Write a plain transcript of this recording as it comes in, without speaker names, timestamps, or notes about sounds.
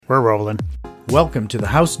We're rolling. Welcome to the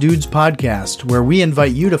House Dudes podcast, where we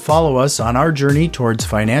invite you to follow us on our journey towards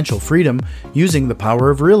financial freedom using the power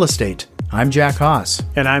of real estate. I'm Jack Haas.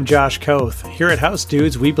 And I'm Josh Koth. Here at House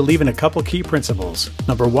Dudes, we believe in a couple key principles.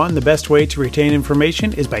 Number one, the best way to retain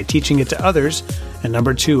information is by teaching it to others. And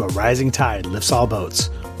number two, a rising tide lifts all boats.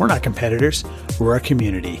 We're not competitors, we're a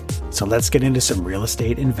community. So let's get into some real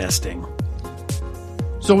estate investing.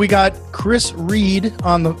 So we got Reid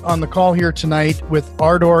on the call here tonight with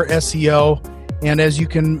Ardor SEO. And as you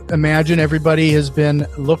can imagine, everybody has been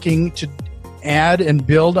looking to add and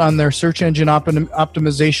build on their search engine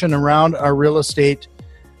optimization around our real estate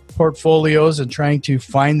portfolios and trying to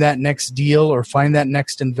find that next deal or find that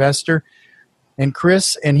next investor. And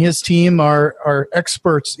Kris and his team are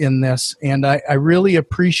experts in this. And I really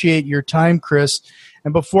appreciate your time, Kris.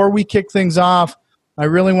 And before we kick things off, I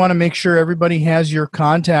really want to make sure everybody has your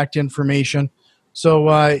contact information. So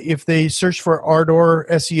if they search for Ardor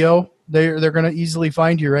SEO, they're going to easily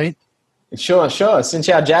find you, right? Sure. Xin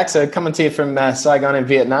chào, Jack. So coming to you from Saigon in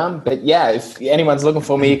Vietnam. But yeah, if anyone's looking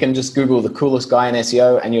for me, you can just Google the coolest guy in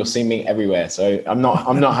SEO and you'll see me everywhere. So I'm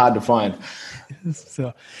not hard to find.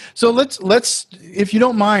 So let's, if you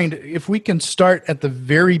don't mind, if we can start at the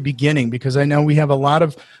very beginning, because I know we have a lot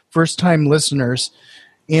of first-time listeners.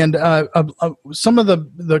 And some of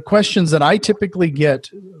the questions that I typically get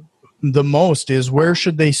the most is where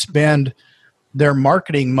should they spend their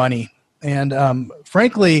marketing money? And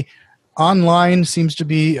frankly, online seems to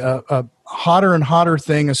be a hotter and hotter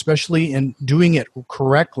thing, especially in doing it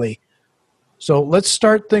correctly. So let's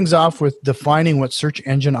start things off with defining what search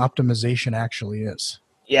engine optimization actually is.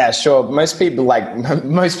 Yeah, sure. Most people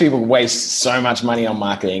waste so much money on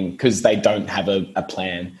marketing because they don't have a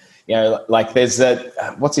plan. You know, like there's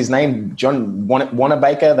what's his name? John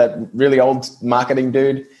Wanamaker, that really old marketing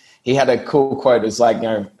dude. He had a cool quote. It was like,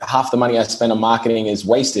 half the money I spend on marketing is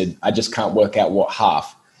wasted. I just can't work out what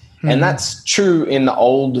half. Mm-hmm. And that's true in the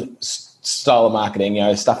old style of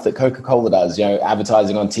marketing, stuff that Coca-Cola does,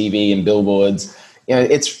 advertising on TV and billboards.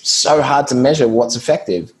 It's so hard to measure what's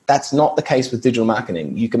effective. That's not the case with digital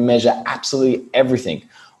marketing. You can measure absolutely everything.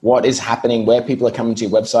 What is happening, where people are coming to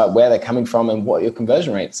your website, where they're coming from, and what your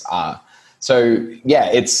conversion rates are. So yeah,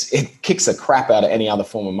 it kicks the crap out of any other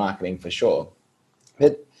form of marketing for sure.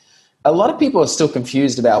 But a lot of people are still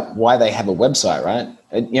confused about why they have a website, right?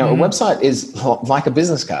 A website is like a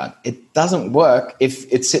business card. It doesn't work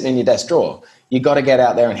if it's sitting in your desk drawer. You got to get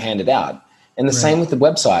out there and hand it out. And the same with the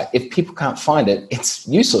website. If people can't find it, it's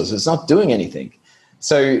useless. It's not doing anything.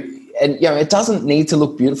 So, it doesn't need to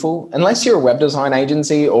look beautiful unless you're a web design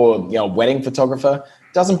agency or wedding photographer.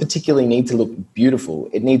 It doesn't particularly need to look beautiful.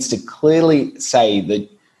 It needs to clearly say that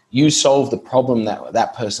you solve the problem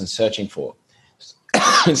that person's searching for.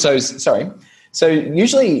 So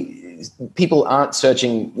usually people aren't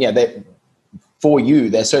searching, for you.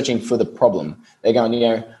 They're searching for the problem. They're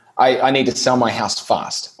going, I need to sell my house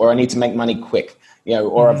fast, or I need to make money quick,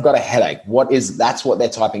 or I've got a headache. That's what they're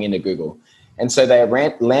typing into Google. And so they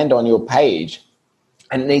land on your page,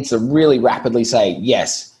 and it needs to really rapidly say,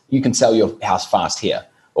 yes, you can sell your house fast here,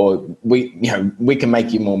 or we can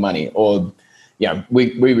make you more money, or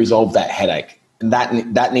we resolve that headache. And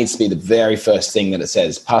that needs to be the very first thing that it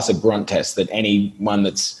says. Pass a grunt test that anyone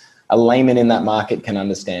that's a layman in that market can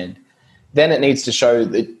understand. Then it needs to show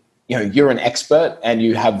that you're an expert and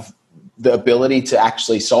you have the ability to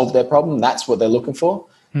actually solve their problem. That's what they're looking for,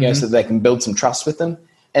 so that they can build some trust with them.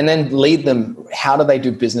 And then lead them. How do they do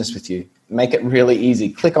business with you? Make it really easy.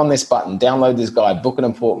 Click on this button, download this guide, book an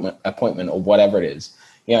appointment, or whatever it is.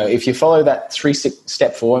 If you follow that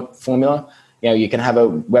 3-step formula, you can have a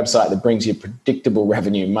website that brings you predictable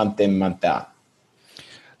revenue month in, month out.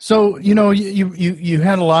 So, you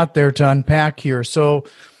had a lot there to unpack here. So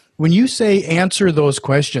when you say answer those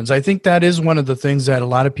questions, I think that is one of the things that a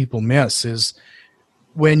lot of people miss is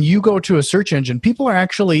when you go to a search engine, people are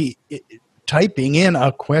actually typing in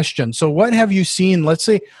a question. So what have you seen? Let's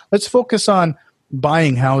focus on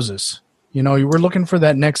buying houses. We're looking for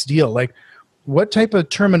that next deal. Like, what type of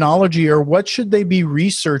terminology or what should they be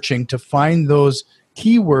researching to find those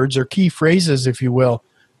keywords or key phrases, if you will,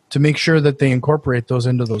 to make sure that they incorporate those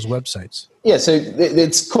into those websites? Yeah, so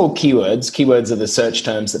it's called keywords. Keywords are the search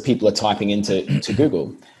terms that people are typing into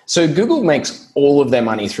Google. So Google makes all of their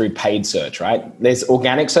money through paid search, right? There's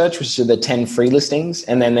organic search, which are the 10 free listings,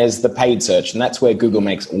 and then there's the paid search, and that's where Google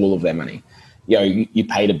makes all of their money. You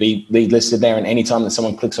pay to be lead listed there, and anytime that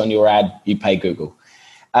someone clicks on your ad, you pay Google.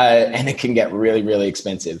 And it can get really, really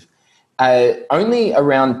expensive. only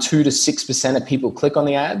around 2 to 6% of people click on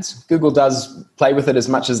the ads. Google does play with it as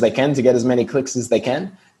much as they can to get as many clicks as they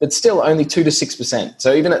can, but still only 2 to 6%.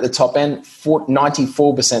 So even at the top end,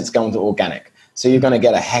 94% is going to organic. So you're going to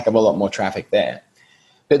get a heck of a lot more traffic there.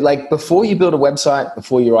 But like before you build a website,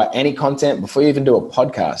 before you write any content, before you even do a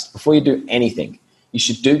podcast, before you do anything, you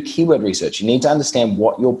should do keyword research. You need to understand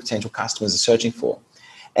what your potential customers are searching for.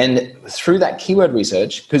 And through that keyword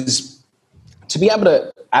research, because to be able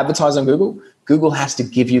to advertise on Google, Google has to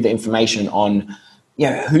give you the information on,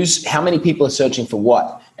 how many people are searching for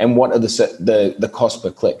what, and what are the cost per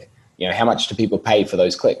click. How much do people pay for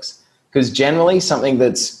those clicks? Because generally something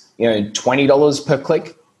that's $20 per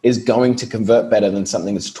click is going to convert better than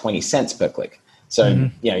something that's 20 cents per click. So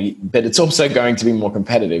but it's also going to be more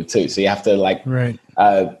competitive too. So you have to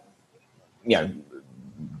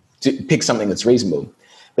pick something that's reasonable.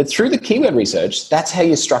 But through the keyword research, that's how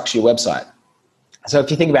you structure your website. So if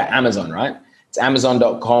you think about Amazon, right? It's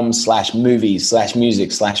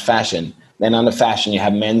amazon.com/movies/music/fashion. Then under fashion, you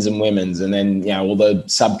have men's and women's, and then all the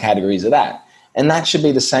subcategories of that. And that should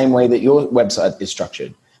be the same way that your website is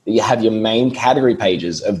structured. That you have your main category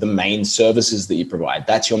pages of the main services that you provide.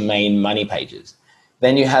 That's your main money pages.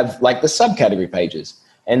 Then you have like the subcategory pages,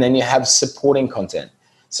 and then you have supporting content.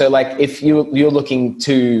 So like if you're looking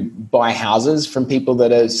to buy houses from people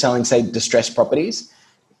that are selling, say, distressed properties,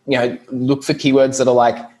 look for keywords that are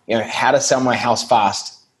like, how to sell my house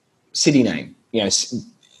fast, city name,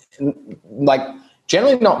 like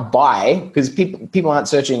generally not buy, because people aren't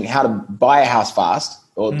searching how to buy a house fast,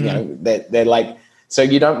 or, they're like, so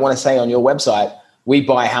you don't want to say on your website, we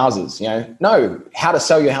buy houses, no, how to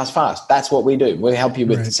sell your house fast. That's what we do. We help you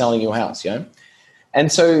with selling your house, And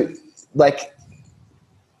so like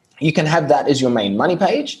you can have that as your main money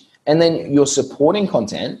page, and then your supporting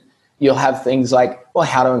content, you'll have things like, well,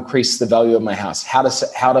 how to increase the value of my house, how to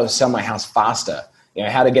sell my house faster,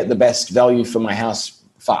 how to get the best value for my house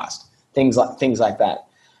fast, things like that.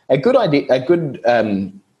 A good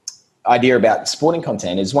idea about supporting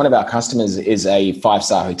content is one of our customers is a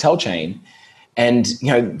 5-star hotel chain, and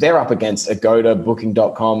they're up against Agoda,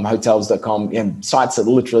 Booking.com, Hotels.com, sites that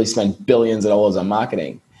literally spend billions of dollars on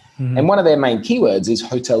marketing. Mm-hmm. And one of their main keywords is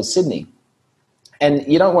Hotel Sydney, and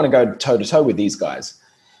you don't want to go toe to toe with these guys.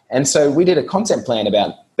 And so we did a content plan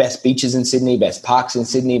about best beaches in Sydney, best parks in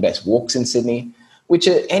Sydney, best walks in Sydney, which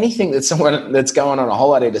are anything that someone that's going on a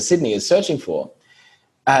holiday to Sydney is searching for.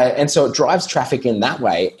 And so it drives traffic in that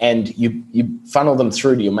way, and you funnel them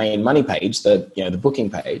through to your main money page, the booking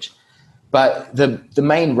page. But the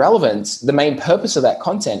main relevance, the main purpose of that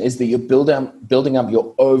content is that you're building up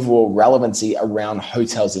your overall relevancy around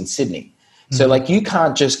hotels in Sydney. So like you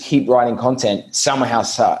can't just keep writing content, sell my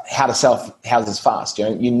house, how to sell houses fast.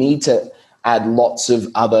 You need to add lots of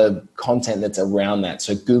other content that's around that.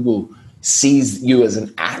 So Google sees you as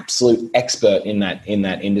an absolute expert in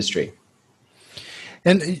that industry.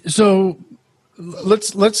 And so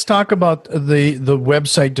let's talk about the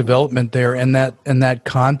website development there and that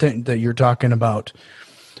content that you're talking about.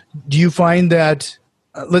 Do you find that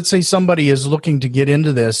let's say somebody is looking to get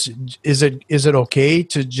into this, is it okay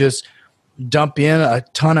to just dump in a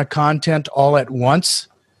ton of content all at once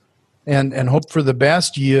and hope for the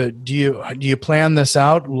best? Do you plan this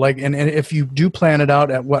out? Like, and if you do plan it out,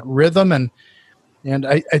 at what rhythm? And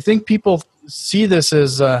I think people see this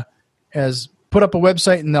as put up a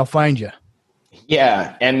website and they'll find you.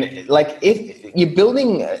 Yeah. And like if you're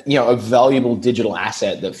building, a valuable digital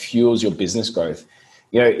asset that fuels your business growth,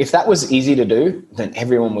 if that was easy to do, then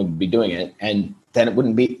everyone would be doing it. And then it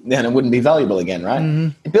wouldn't be valuable again, right?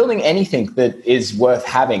 Mm-hmm. Building anything that is worth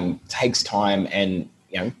having takes time and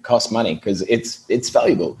costs money because it's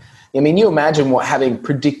valuable. I mean, you imagine what having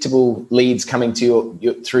predictable leads coming to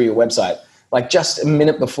you through your website. Like just a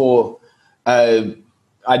minute before I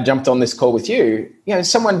jumped on this call with you,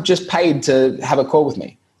 someone just paid to have a call with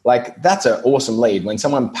me. Like that's an awesome lead. When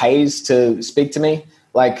someone pays to speak to me,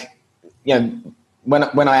 like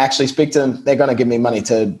when I actually speak to them, they're going to give me money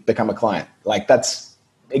to become a client. Like that's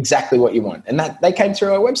exactly what you want. And that they came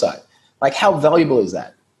through our website. Like how valuable is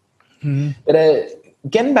that? Mm-hmm.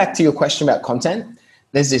 But getting back to your question about content,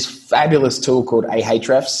 there's this fabulous tool called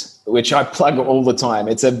Ahrefs, which I plug all the time.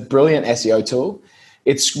 It's a brilliant SEO tool.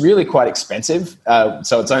 It's really quite expensive.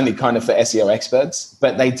 So it's only kind of for SEO experts,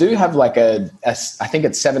 but they do have like I think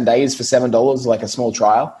it's 7 days for $7, like a small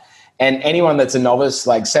trial. And anyone that's a novice,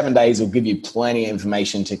 like 7 days will give you plenty of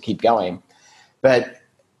information to keep going. But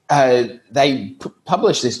they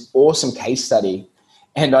published this awesome case study,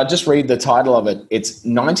 and I'll just read the title of it. It's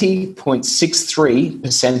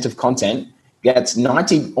 90.63% of content gets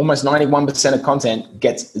almost 91% of content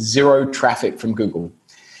gets zero traffic from Google.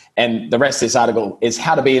 And the rest of this article is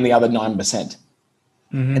how to be in the other 9%.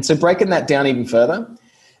 Mm-hmm. And so breaking that down even further,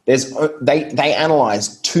 they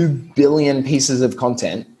analyzed 2 billion pieces of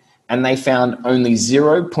content, and they found only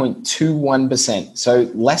 0.21%. So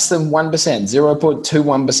less than 1%,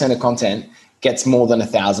 0.21% of content gets more than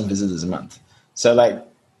 1,000 visitors a month. So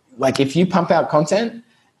like if you pump out content,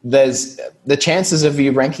 there's the chances of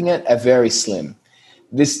you ranking it are very slim.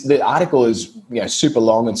 The article is super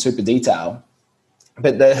long and super detailed,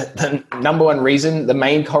 but the number one reason, the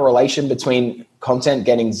main correlation between content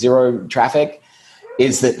getting zero traffic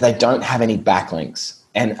is that they don't have any backlinks.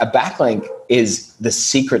 And a backlink is the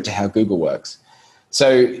secret to how Google works.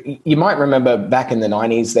 So you might remember back in the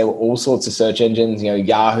 90s, there were all sorts of search engines,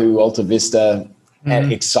 Yahoo, Alta Vista,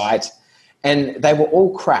 and Excite, and they were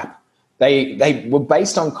all crap. They were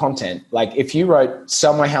based on content. Like if you wrote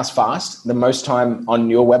Sell My House Fast, the most time on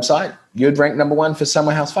your website, you'd rank number one for Sell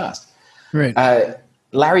My House Fast. Right.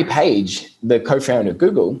 Larry Page, the co-founder of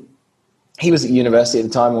Google, he was at university at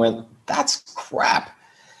the time and went, that's crap.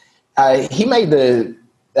 He made the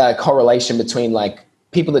correlation between like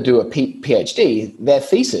people that do a PhD, their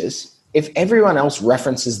thesis, if everyone else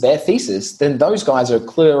references their thesis, then those guys are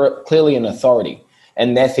clearly an authority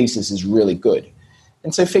and their thesis is really good.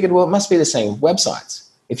 And so I figured, well, it must be the same with websites.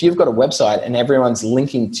 If you've got a website and everyone's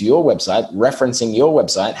linking to your website, referencing your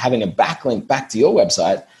website, having a backlink back to your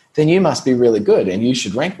website, then you must be really good and you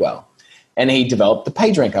should rank well. And he developed the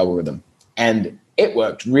PageRank algorithm, and it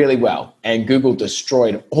worked really well. And Google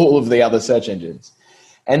destroyed all of the other search engines.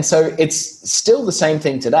 And so it's still the same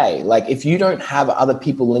thing today. Like if you don't have other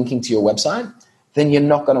people linking to your website, then you're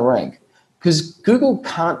not going to rank, because Google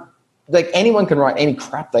can't, like anyone can write any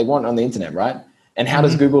crap they want on the internet, right? And how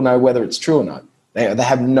does Google know whether it's true or not? They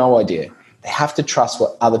have no idea. They have to trust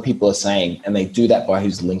what other people are saying, and they do that by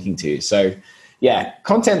who's linking to you. So yeah,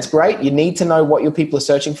 content's great. You need to know what your people are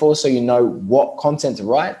searching for so you know what content to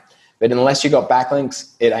write. But unless you got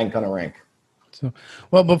backlinks, it ain't going to rank. So,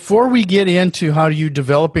 well, before we get into how you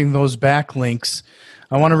developing those backlinks,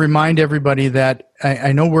 I want to remind everybody that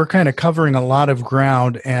I know we're kind of covering a lot of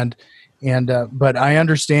ground, but I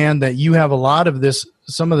understand that you have a lot of this,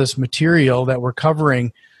 some of this material that we're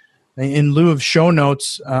covering. In lieu of show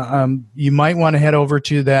notes, you might want to head over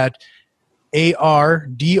to that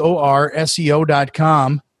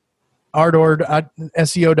ARDORSEO.com,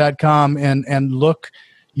 ardor.seo.com, and look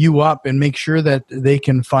you up and make sure that they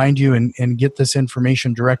can find you and get this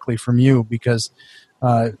information directly from you, because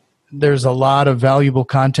there's a lot of valuable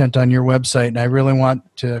content on your website, and I really want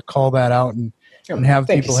to call that out and have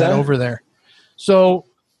people head over there. So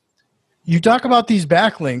you talk about these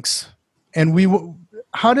backlinks, and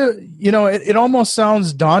it almost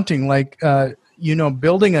sounds daunting, like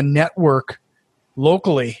building a network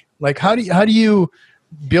locally. Like how do you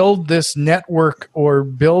build this network or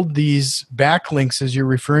build these backlinks, as you're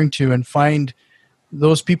referring to, and find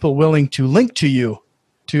those people willing to link to you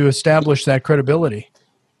to establish that credibility?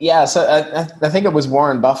 Yeah, so I think it was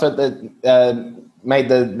Warren Buffett that made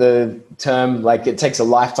the term, like, it takes a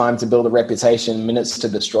lifetime to build a reputation, minutes to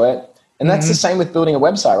destroy it. And that's the same with building a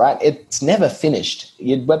website, right? It's never finished.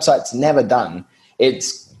 Your website's never done.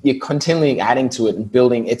 You're continually adding to it and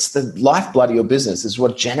building. It's the lifeblood of your business. It's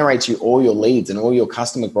what generates you all your leads and all your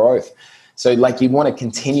customer growth. So like, you want to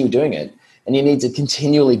continue doing it, and you need to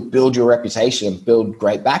continually build your reputation and build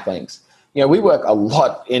great backlinks. We work a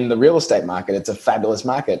lot in the real estate market. It's a fabulous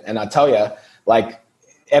market. And I tell you, like,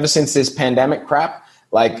 ever since this pandemic crap,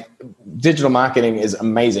 like, digital marketing is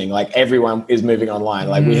amazing. Like, everyone is moving online.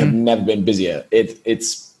 Like, we have never been busier.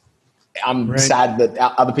 I'm sad that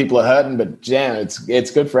other people are hurting, but yeah,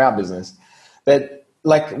 it's good for our business. But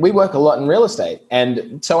like, we work a lot in real estate.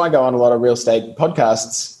 And so I go on a lot of real estate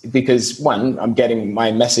podcasts because, one, I'm getting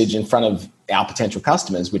my message in front of our potential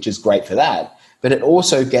customers, which is great for that. But it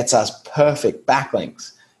also gets us perfect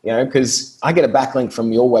backlinks, because I get a backlink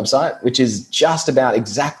from your website, which is just about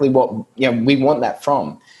exactly what we want that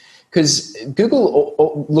from. Because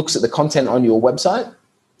Google looks at the content on your website,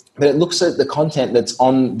 but it looks at the content that's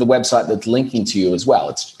on the website that's linking to you as well.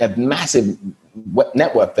 It's a massive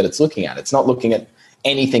network that it's looking at. It's not looking at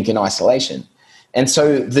anything in isolation. And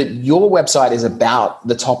so that your website is about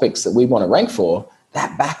the topics that we want to rank for,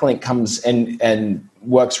 that backlink comes and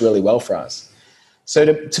works really well for us. So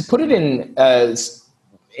to put it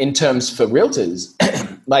in terms for realtors,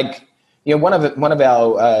 like, one of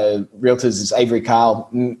our realtors is Avery Carl.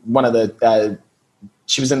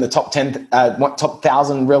 She was in the top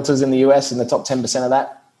 1,000 realtors in the US, in the top 10% of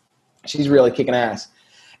that. She's really kicking ass.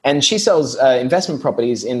 And she sells investment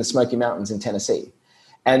properties in the Smoky Mountains in Tennessee.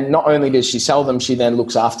 And not only does she sell them, she then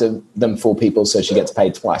looks after them for people, so she gets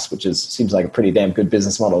paid twice, which seems like a pretty damn good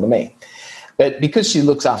business model to me. But because she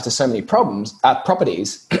looks after so many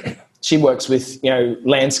properties, she works with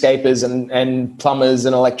landscapers and plumbers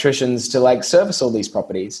and electricians to like service all these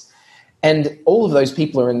properties, and all of those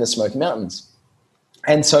people are in the Smoky Mountains.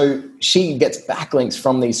 And so she gets backlinks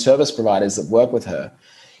from these service providers that work with her.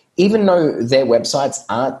 Even though their websites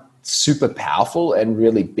aren't super powerful and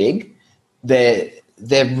really big,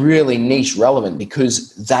 they're really niche relevant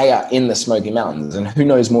because they are in the Smoky Mountains. And who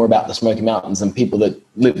knows more about the Smoky Mountains than people that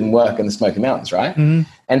live and work in the Smoky Mountains, right? Mm-hmm.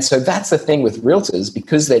 And so that's the thing with realtors,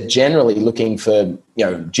 because they're generally looking for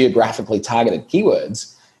geographically targeted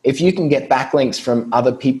keywords. If you can get backlinks from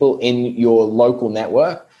other people in your local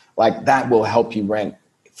network, like that will help you rank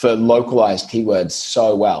for localized keywords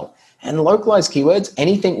so well. And localized keywords,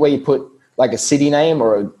 anything where you put like a city name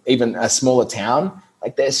or even a smaller town,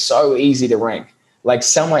 like they're so easy to rank. Like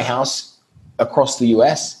sell my house across the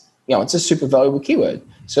US, it's a super valuable keyword.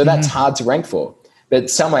 So that's hard to rank for. But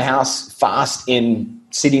sell my house fast in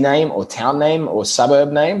city name or town name or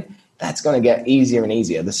suburb name, that's going to get easier and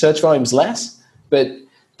easier. The search volume's less, but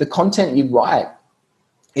the content you write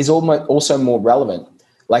is also more relevant.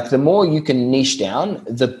 Like the more you can niche down,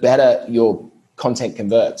 the better your content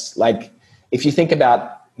converts. Like if you think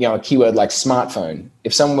about, a keyword like smartphone,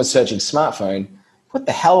 if someone was searching smartphone, what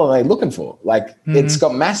the hell are they looking for? Like it's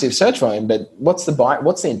got massive search volume, but what's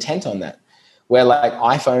the intent on that? Where like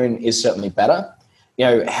iPhone is certainly better.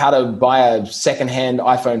 How to buy a secondhand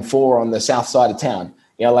iPhone 4 on the south side of town.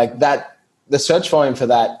 Like that, the search volume for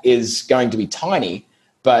that is going to be tiny,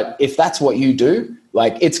 but if that's what you do,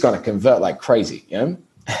 like it's going to convert like crazy,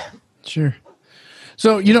 Sure.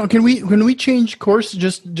 So, can we change course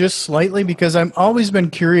just slightly? Because I've always been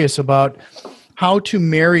curious about how to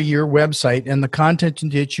marry your website and the content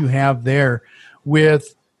that you have there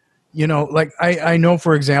with, like I know,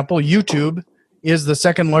 for example, YouTube is the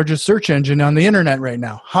second largest search engine on the internet right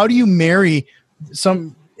now. How do you marry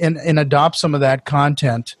some and adopt some of that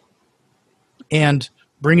content and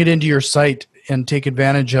bring it into your site and take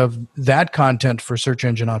advantage of that content for search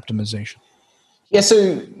engine optimization? Yeah,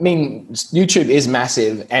 so YouTube is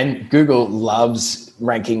massive, and Google loves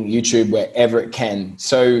ranking YouTube wherever it can.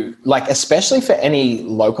 So like, especially for any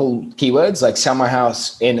local keywords, like sell my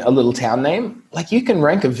house in a little town name, like you can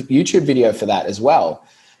rank a YouTube video for that as well.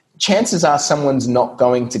 Chances are someone's not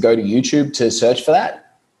going to go to YouTube to search for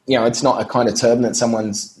that. It's not a kind of term that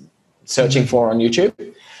someone's searching for on YouTube.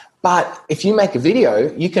 But if you make a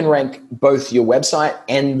video, you can rank both your website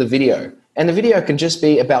and the video. And the video can just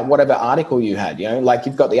be about whatever article you had, like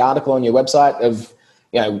you've got the article on your website of,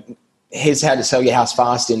 here's how to sell your house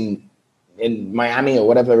fast in Miami or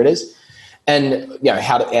whatever it is. And,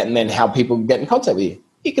 and then how people get in contact with you.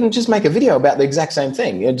 You can just make a video about the exact same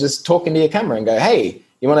thing. You're just talking to your camera and go, hey,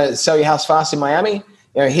 you want to sell your house fast in Miami?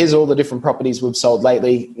 Here's all the different properties we've sold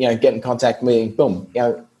lately, get in contact with me, boom.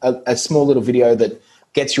 A small little video that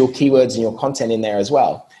gets your keywords and your content in there as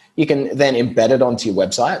well. You can then embed it onto your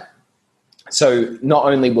website. So not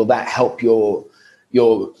only will that help your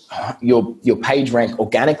page rank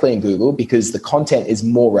organically in Google because the content is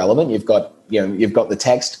more relevant. You've got the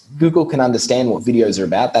text. Google can understand what videos are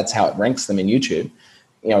about. That's how it ranks them in YouTube.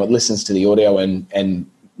 It listens to the audio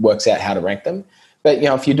and works out how to rank them. But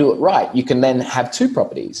if you do it right, you can then have two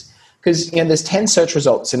properties because there's 10 search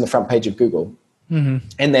results in the front page of Google, and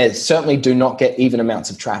they certainly do not get even amounts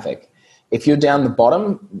of traffic. If you're down the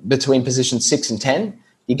bottom between position 6 and 10.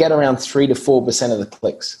 You get around 3 to 4% of the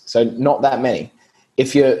clicks. So not that many.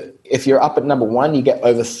 If you're up at number 1, you get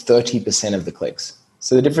over 30% of the clicks.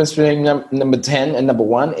 So the difference between number 10 and number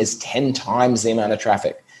 1 is 10 times the amount of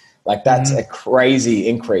traffic. Like that's a crazy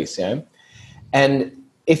increase, And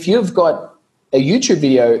if you've got a YouTube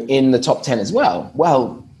video in the top 10 as well,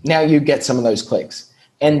 now you get some of those clicks.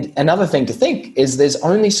 And another thing to think is there's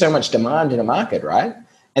only so much demand in a market, right?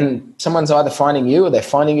 And someone's either finding you or they're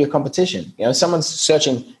finding your competition. Someone's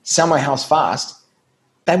searching sell my house fast.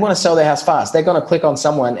 They want to sell their house fast. They're going to click on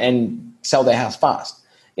someone and sell their house fast.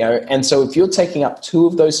 And so if you're taking up 2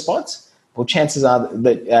 of those spots, well, chances are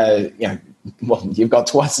that, you've got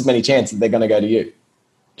twice as many chances they're going to go to you.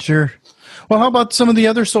 Sure. Well, how about some of the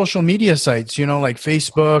other social media sites, like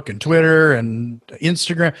Facebook and Twitter and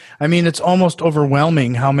Instagram? It's almost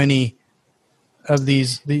overwhelming how many of the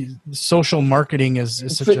social marketing is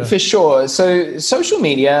such for sure. So social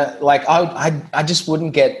media, like I just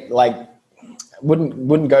wouldn't get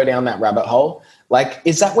wouldn't go down that rabbit hole. Like,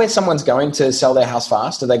 is that where someone's going to sell their house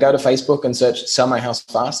fast? Do they go to Facebook and search sell my house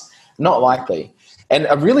fast? Not likely. And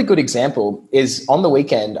a really good example is on the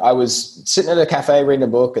weekend, I was sitting at a cafe reading a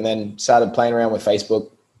book and then started playing around with Facebook.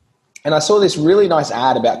 And I saw this really nice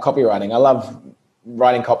ad about copywriting. I love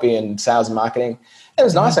writing copy and sales and marketing. It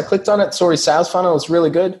was nice. I clicked on it, saw his sales funnel. It was really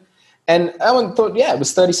good. And I thought, yeah, it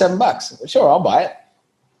was $37. Sure, I'll buy it.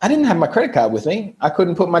 I didn't have my credit card with me. I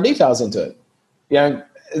couldn't put my details into it.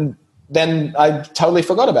 Then I totally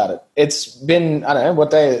forgot about it. It's been, I don't know,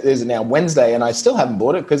 what day is it now? Wednesday, and I still haven't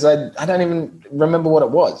bought it because I don't even remember what it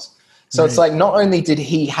was. So It's like, not only did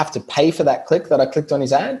he have to pay for that click that I clicked on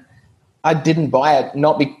his ad, I didn't buy it,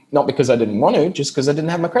 not because I didn't want to, just because I didn't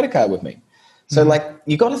have my credit card with me. So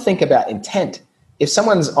you got to think about intent. If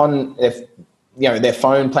someone's on their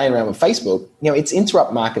phone playing around with Facebook, it's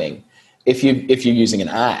interrupt marketing. If you're using an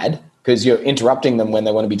ad, because you're interrupting them when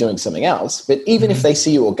they want to be doing something else. But even if they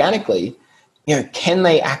see you organically, can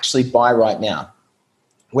they actually buy right now?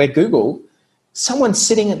 Where Google, someone's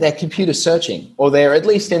sitting at their computer searching, or they're at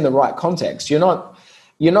least in the right context. You're not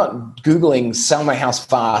Googling sell my house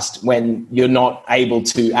fast when you're not able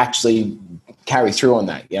to actually carry through on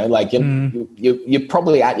that. You're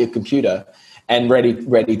probably at your computer and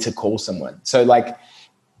ready to call someone. So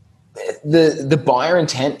the buyer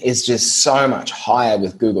intent is just so much higher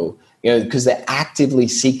with Google, because they're actively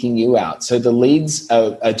seeking you out. So the leads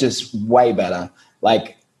are just way better.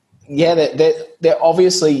 They're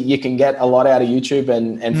obviously, you can get a lot out of YouTube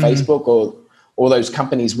and Facebook, or those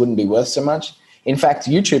companies wouldn't be worth so much. In fact,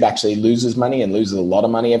 YouTube actually loses money and loses a lot of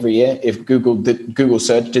money every year. If Google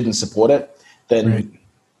search didn't support it, then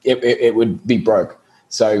it would be broke.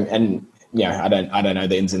 So, and I don't know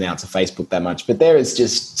the ins and outs of Facebook that much, but there is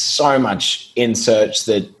just so much in search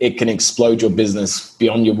that it can explode your business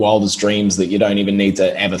beyond your wildest dreams that you don't even need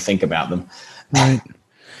to ever think about them. Right.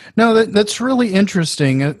 No, that's really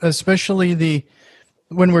interesting, especially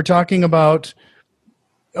when we're talking about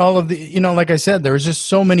all of the, like I said, there's just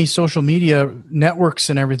so many social media networks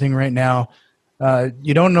and everything right now.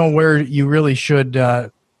 You don't know where you really should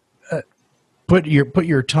put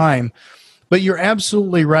your time. But you're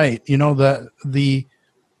absolutely right. The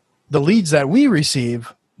leads that we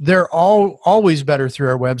receive, they're always better through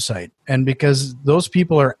our website, and because those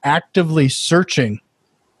people are actively searching.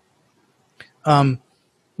 Compared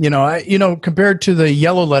to the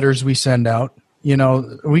yellow letters we send out,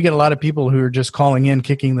 we get a lot of people who are just calling in,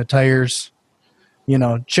 kicking the tires,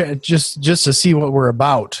 just to see what we're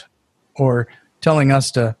about, or telling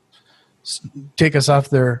us to take us off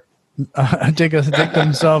their. Take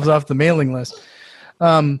themselves off the mailing list.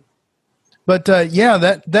 That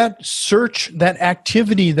search, that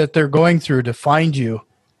activity that they're going through to find you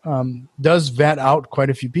does vet out quite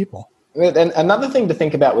a few people. And another thing to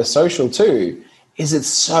think about with social too is it's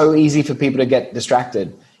so easy for people to get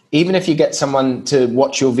distracted. Even if you get someone to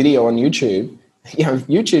watch your video on YouTube,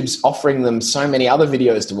 YouTube's offering them so many other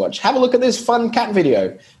videos to watch. Have a look at this fun cat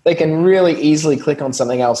video. They can really easily click on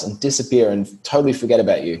something else and disappear and totally forget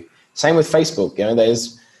about you. Same with Facebook.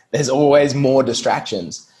 There's always more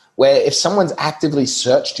distractions, where if someone's actively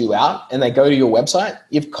searched you out and they go to your website,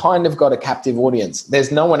 you've kind of got a captive audience.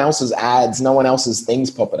 There's no one else's ads, no one else's things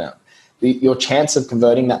popping up. Your chance of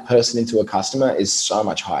converting that person into a customer is so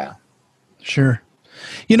much higher. Sure.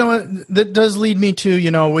 That does lead me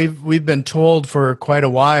to, we've been told for quite a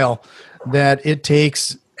while that it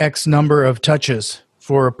takes X number of touches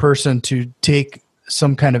for a person to take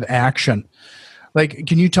some kind of action.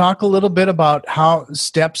 Can you talk a little bit about how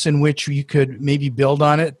steps in which you could maybe build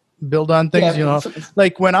on things? Yeah.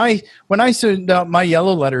 When I send out my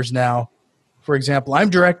yellow letters now, for example, I'm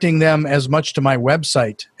directing them as much to my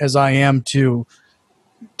website as I am to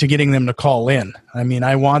getting them to call in. I mean,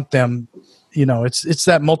 I want them, it's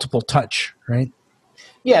that multiple touch, right?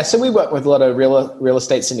 Yeah. So we work with a lot of real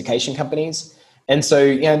estate syndication companies. And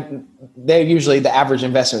so, they're usually, the average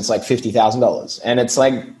investment is like $50,000. And it's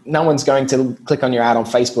like, no one's going to click on your ad on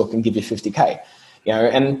Facebook and give you $50K,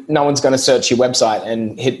 and no one's going to search your website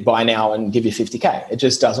and hit buy now and give you $50K. It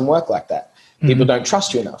just doesn't work like that. People don't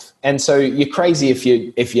trust you enough. And so you're crazy if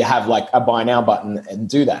you have like a buy now button and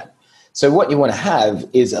do that. So what you want to have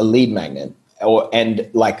is a lead magnet and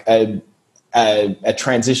like a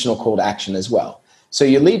transitional call to action as well. So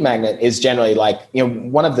your lead magnet is generally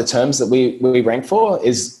one of the terms that we rank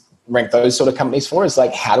those sort of companies for is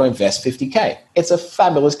like how to invest $50K. It's a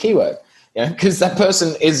fabulous keyword, because that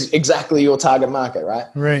person is exactly your target market, right?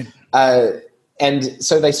 Right. And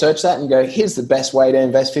so they search that and go, here's the best way to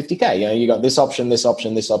invest $50K. You got this option, this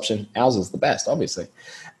option, this option. Ours is the best, obviously.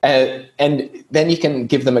 And then you can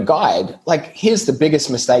give them a guide. Here's the biggest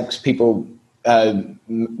mistakes people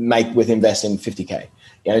make with investing $50K.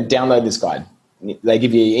 Download this guide. They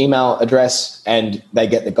give you your email address and they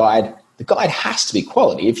get the guide. the guide has to be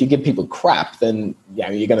quality. If you give people crap, then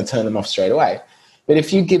you're going to turn them off straight away. But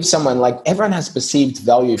if you give someone, like, everyone has perceived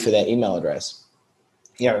value for their email address,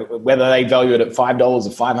 whether they value it at $5 or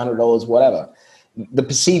 $500, whatever, the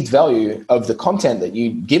perceived value of the content that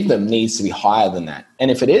you give them needs to be higher than that.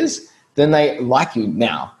 And if it is, then they like you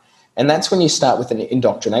now. And that's when you start with an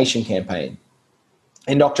indoctrination campaign.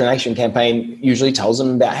 Indoctrination campaign usually tells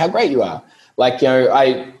them about how great you are. Like,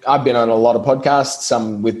 I've been on a lot of podcasts,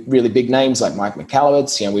 some with really big names like Mike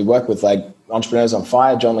Michalowicz. We work with like Entrepreneurs on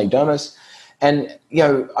Fire, John Lee Dumas. And,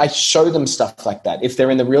 I show them stuff like that. If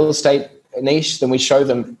they're in the real estate niche, then we show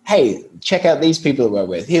them, hey, check out these people that we're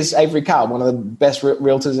with. Here's Avery Carl, one of the best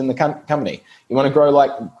realtors in the company. You want to grow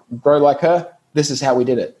like her? This is how we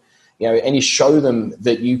did it. And you show them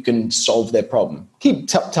that you can solve their problem. Keep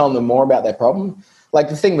telling them more about their problem. Like,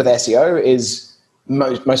 the thing with SEO is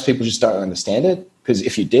most people just don't understand it, because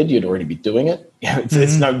if you did, you'd already be doing it.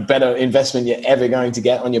 It's no better investment you're ever going to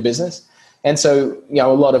get on your business. And so, a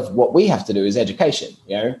lot of what we have to do is education.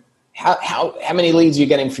 How many leads are you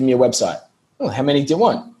getting from your website? Well, how many do you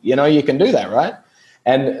want? You can do that, right?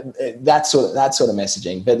 And that sort of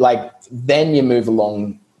messaging. But like, then you move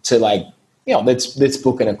along to like, let's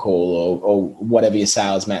book in a call or whatever your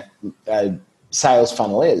sales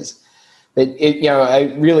funnel is. But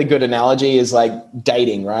a really good analogy is like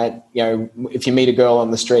dating, right? If you meet a girl on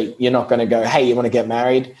the street, you're not going to go, hey, you want to get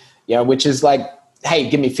married? Which is like, hey,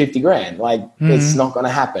 give me 50 grand. Like, it's not going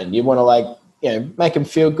to happen. You want to like, make them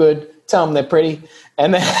feel good, tell them they're pretty,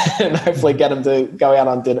 and then hopefully get them to go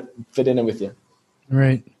out for dinner with you.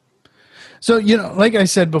 Right. So, like I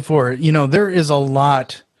said before, there is a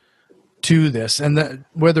lot to this, and that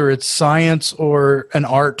whether it's science or an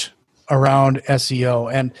art around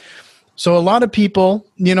SEO. And so a lot of people,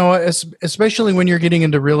 especially when you're getting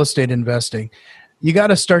into real estate investing, you got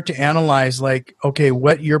to start to analyze like, okay,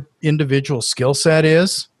 what your individual skill set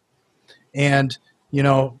is. And,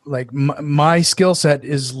 like my skill set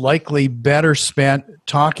is likely better spent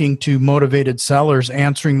talking to motivated sellers,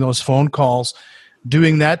 answering those phone calls,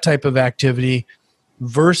 doing that type of activity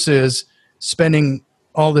versus spending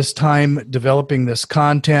all this time developing this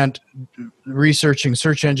content, researching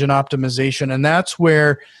search engine optimization. And that's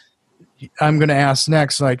where I'm going to ask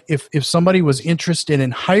next, like if somebody was interested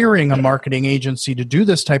in hiring a marketing agency to do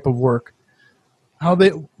this type of work,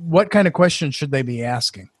 what kind of questions should they be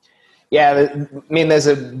asking? Yeah, I mean, there's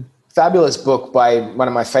a fabulous book by one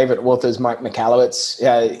of my favorite authors, Mike Michalowicz.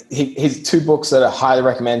 His two books that I highly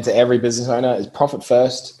recommend to every business owner is Profit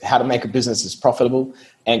First, How to Make a Business That's Profitable,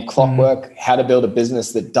 and Clockwork, How to Build a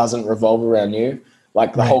Business That Doesn't Revolve Around You.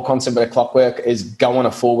 Like the whole concept of Clockwork is go on a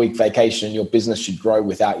 4-week vacation and your business should grow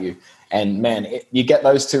without you. And man, you get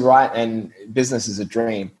those two right and business is a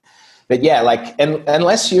dream. But yeah, like,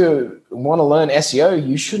 unless you want to learn SEO,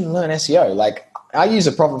 you shouldn't learn SEO. Like, I use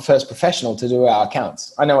a Profit First professional to do our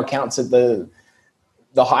accounts. I know accounts at the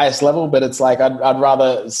highest level, but it's like, I'd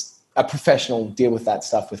rather a professional deal with that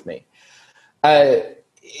stuff with me.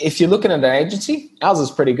 If you're looking at an agency, ours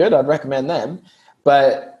is pretty good. I'd recommend them.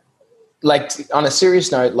 But like, on a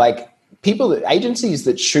serious note, like agencies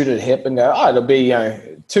that shoot at hip and go, oh, it'll be,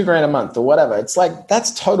 $2,000 a month or whatever. It's like,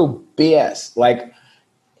 that's total BS. Like,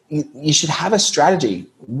 you should have a strategy.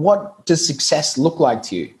 What does success look like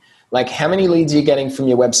to you? Like, how many leads are you getting from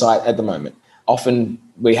your website at the moment? Often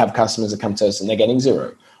we have customers that come to us and they're getting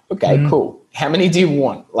 0. Okay, cool. How many do you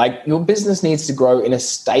want? Like, your business needs to grow in a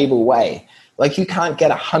stable way. Like, you can't get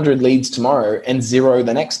 100 leads tomorrow and 0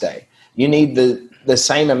 the next day. You need the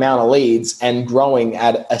same amount of leads and growing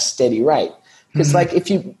at a steady rate. Because like, if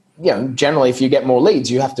generally if you get more leads,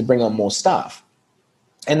 you have to bring on more staff.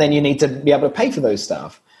 And then you need to be able to pay for those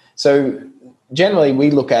staff. So generally we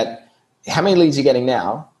look at how many leads you're getting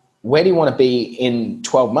now, where do you want to be in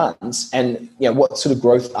 12 months, and what sort of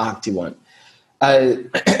growth arc do you want?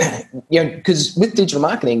 Because with digital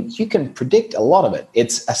marketing, you can predict a lot of it.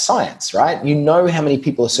 It's a science, right? You know how many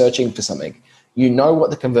people are searching for something. You know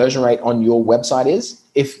what the conversion rate on your website is.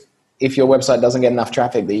 If your website doesn't get enough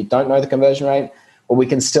traffic that you don't know the conversion rate, well, we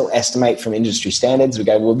can still estimate from industry standards. We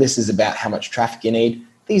go, well, this is about how much traffic you need.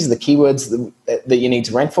 These are the keywords that you need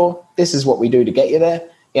to rank for. This is what we do to get you there.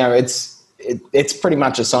 It's pretty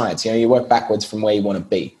much a science. You work backwards from where you want to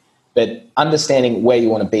be. But understanding where you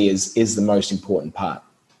want to be is the most important part.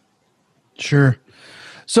 Sure.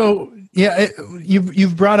 So, yeah,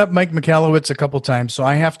 you've brought up Mike Michalowicz a couple times, so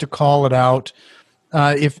I have to call it out.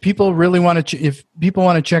 If people really want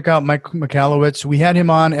to check out Mike Michalowicz, we had him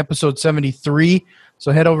on episode 73.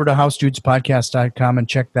 So head over to housedudespodcast.com and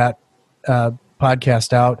check that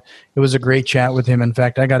podcast out. It was a great chat with him. In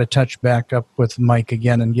fact, I got to touch back up with Mike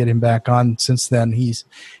again and get him back on. Since then, he's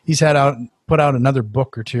put out another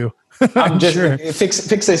book or two. I'm just sure. fix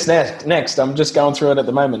this next. I'm just going through it at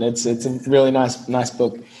the moment. It's a really nice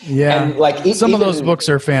book. Yeah, and like some of those books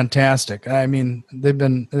are fantastic. I mean, they've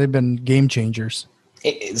been game changers.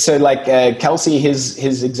 So like Kelsey,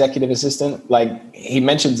 his executive assistant, like he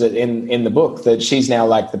mentions it in the book that she's now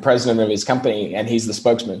like the president of his company and he's the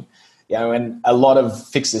spokesman. And a lot of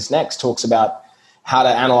Fix This Next talks about how to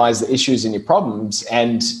analyze the issues and your problems.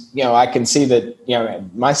 And, I can see that,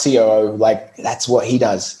 my COO, like that's what he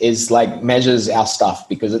does is like measures our stuff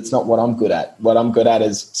because it's not what I'm good at. What I'm good at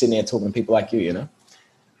is sitting there talking to people like you,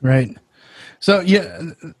 Right. So, yeah,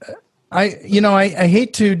 I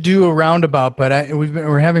hate to do a roundabout, but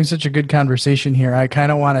we're having such a good conversation here. I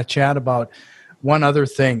kind of want to chat about one other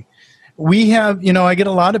thing. We have, I get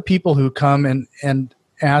a lot of people who come and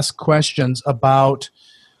ask questions about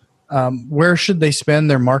where should they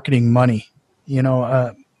spend their marketing money,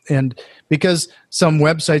 and because some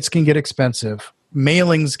websites can get expensive,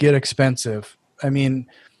 mailings get expensive. I mean,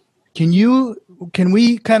 can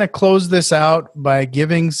we kind of close this out by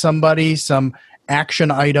giving somebody some action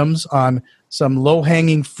items on some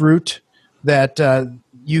low-hanging fruit that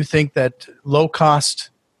you think that low-cost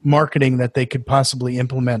marketing that they could possibly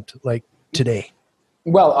implement like today?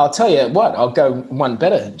 Well, I'll tell you what, I'll go one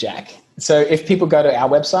better, Jack. So if people go to our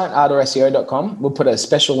website, ardourseo.com, we'll put a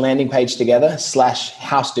special landing page together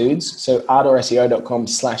 /housedudes. So ardourseo.com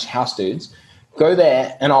 /housedudes. Go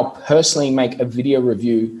there and I'll personally make a video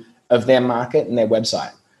review of their market and their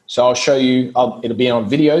website. So I'll show you, it'll be on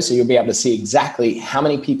video, so you'll be able to see exactly how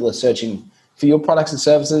many people are searching for your products and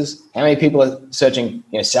services, how many people are searching,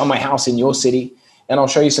 sell my house in your city. And I'll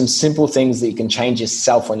show you some simple things that you can change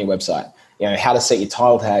yourself on your website. How to set your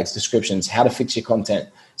title tags, descriptions, how to fix your content.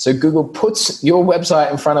 So Google puts your website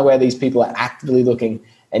in front of where these people are actively looking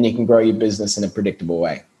and you can grow your business in a predictable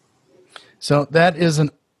way. So that is an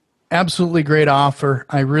absolutely great offer.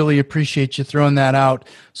 I really appreciate you throwing that out.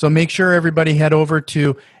 So make sure everybody head over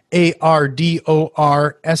to ardourseo.com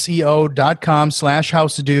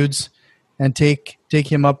 /housedudes and take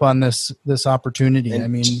him up on this opportunity. And I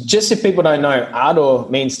mean, just if people don't know, ardor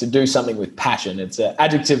means to do something with passion. It's an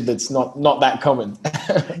adjective that's not that common.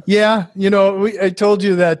 Yeah, I told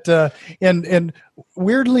you that, and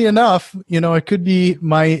weirdly enough, it could be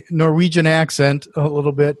my Norwegian accent a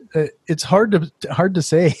little bit. It's hard to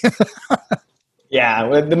say. Yeah,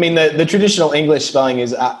 I mean the traditional English spelling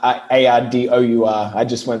is ARDOUR. I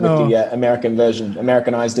just went with the American version,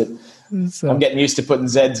 Americanized it. So, I'm getting used to putting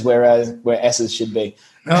Z's where S's should be.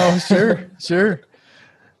 Oh, sure.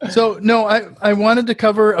 So, no, I wanted to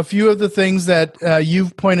cover a few of the things that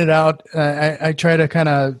you've pointed out. I try to kind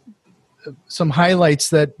of some highlights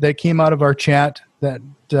that came out of our chat that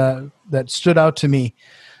stood out to me.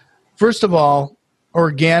 First of all,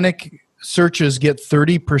 organic searches get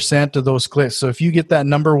 30% of those clicks. So if you get that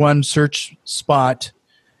number one search spot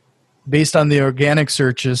based on the organic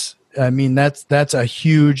searches, I mean, that's a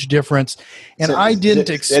huge difference. And so I didn't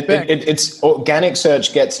expect... It's organic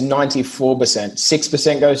search gets 94%.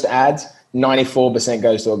 6% goes to ads, 94%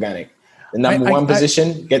 goes to organic. The number one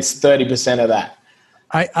position gets 30% of that.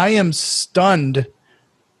 I am stunned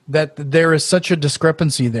that there is such a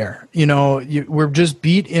discrepancy there. We're just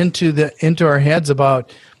beat into our heads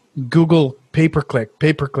about Google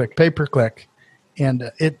pay-per-click.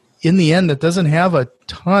 And in the end, it doesn't have a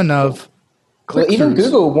ton of... Well, even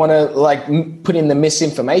Google want to put in the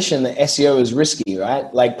misinformation that SEO is risky, right?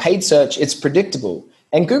 Like paid search, it's predictable.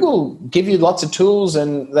 And Google give you lots of tools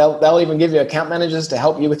and they'll even give you account managers to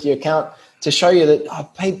help you with your account to show you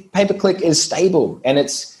that pay-per-click is stable and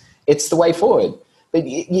it's the way forward. But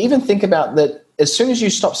you even think about that as soon as you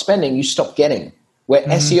stop spending, you stop getting. Where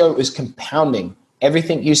SEO is compounding.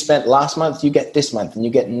 Everything you spent last month, you get this month and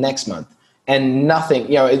you get next month. And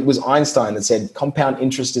nothing, it was Einstein that said compound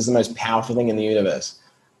interest is the most powerful thing in the universe.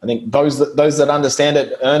 I think those that understand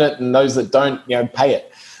it earn it, and those that don't, pay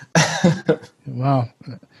it. Wow.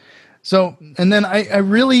 So, and then I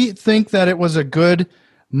really think that it was a good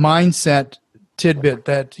mindset tidbit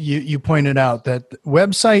that you pointed out, that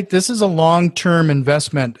website, this is a long-term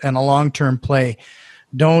investment and a long-term play.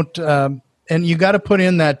 And you got to put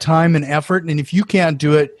in that time and effort. And if you can't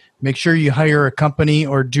do it, make sure you hire a company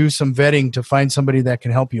or do some vetting to find somebody that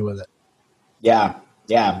can help you with it. Yeah.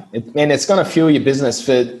 And it's going to fuel your business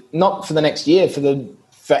not for the next year,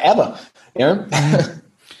 forever.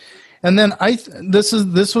 And then this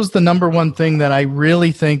was the number one thing that I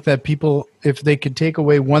really think that people, if they could take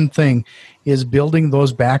away one thing, is building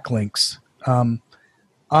those backlinks.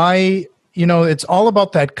 It's all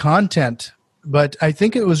about that content. but I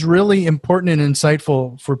think it was really important and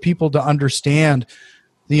insightful for people to understand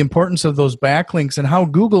the importance of those backlinks and how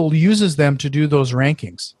Google uses them to do those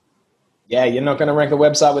rankings. Yeah, you're not going to rank a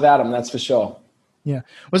website without them, that's for sure. Yeah.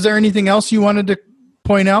 Was there anything else you wanted to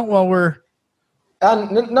point out while we're...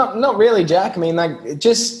 Not really, Jack. I mean,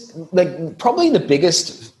 probably the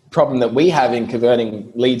biggest problem that we have in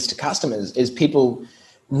converting leads to customers is people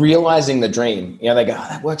realizing the dream. You know, they go, oh,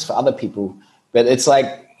 that works for other people. But it's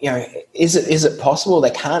like, you know, is it possible?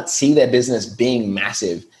 They can't see their business being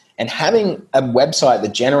massive. And having a website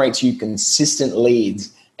that generates you consistent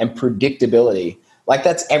leads and predictability, like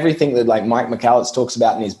that's everything that like Mike McCallum talks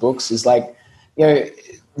about in his books is like, you know,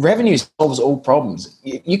 revenue solves all problems.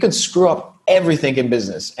 You can screw up everything in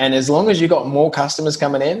business. And as long as you got more customers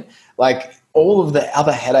coming in, like all of the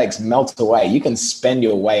other headaches melt away. You can spend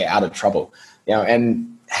your way out of trouble, you know,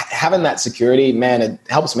 and having that security, man, it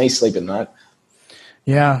helps me sleep at night.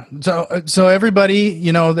 Yeah. So everybody,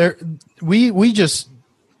 you know, we just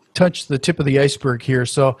touched the tip of the iceberg here.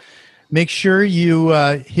 So make sure you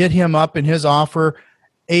hit him up in his offer,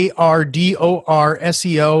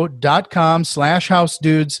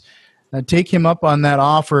 ardorseo.com/housedudes. Take him up on that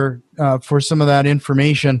offer for some of that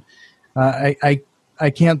information. I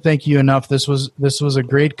can't thank you enough. This was a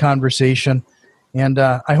great conversation, and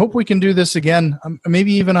I hope we can do this again,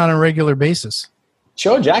 maybe even on a regular basis.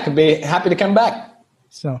 Sure, Jack. I'd be happy to come back.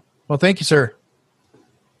 So, well, thank you, sir.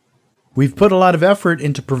 We've put a lot of effort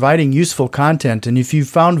into providing useful content, and if you've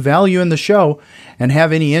found value in the show and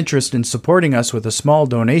have any interest in supporting us with a small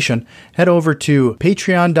donation, head over to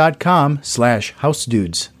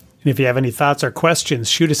patreon.com/housedudes. And if you have any thoughts or questions,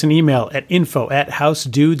 shoot us an email at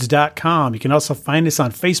info@housedudes.com. You can also find us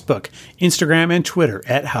on Facebook, Instagram, and Twitter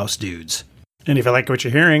 @housedudes. And if you like what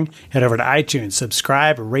you're hearing, head over to iTunes,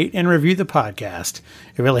 subscribe, rate, and review the podcast.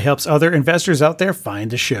 It really helps other investors out there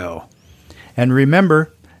find the show. And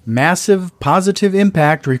remember, massive positive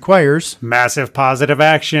impact requires massive positive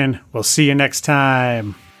action. We'll see you next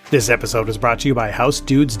time. This episode was brought to you by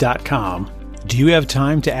housedudes.com. Do you have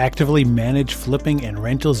time to actively manage flipping and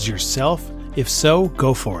rentals yourself? If so,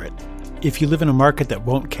 go for it. If you live in a market that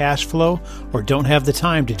won't cash flow or don't have the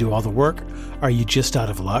time to do all the work, are you just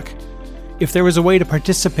out of luck? If there was a way to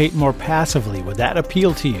participate more passively, would that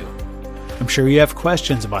appeal to you? I'm sure you have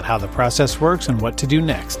questions about how the process works and what to do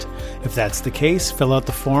next. If that's the case, fill out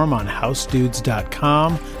the form on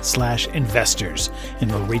housedudes.com/investors,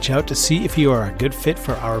 and we'll reach out to see if you are a good fit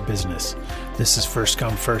for our business. This is first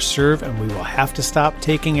come, first serve, and we will have to stop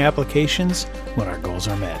taking applications when our goals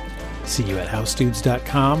are met. See you at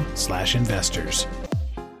housedudes.com/investors.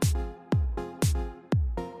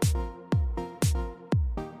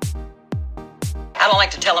 I don't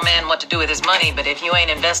like to tell a man what to do with his money, but if you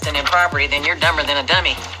ain't investing in property, then you're dumber than a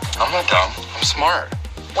dummy. I'm not dumb. I'm smart.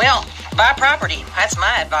 Well, buy property. That's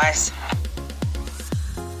my advice.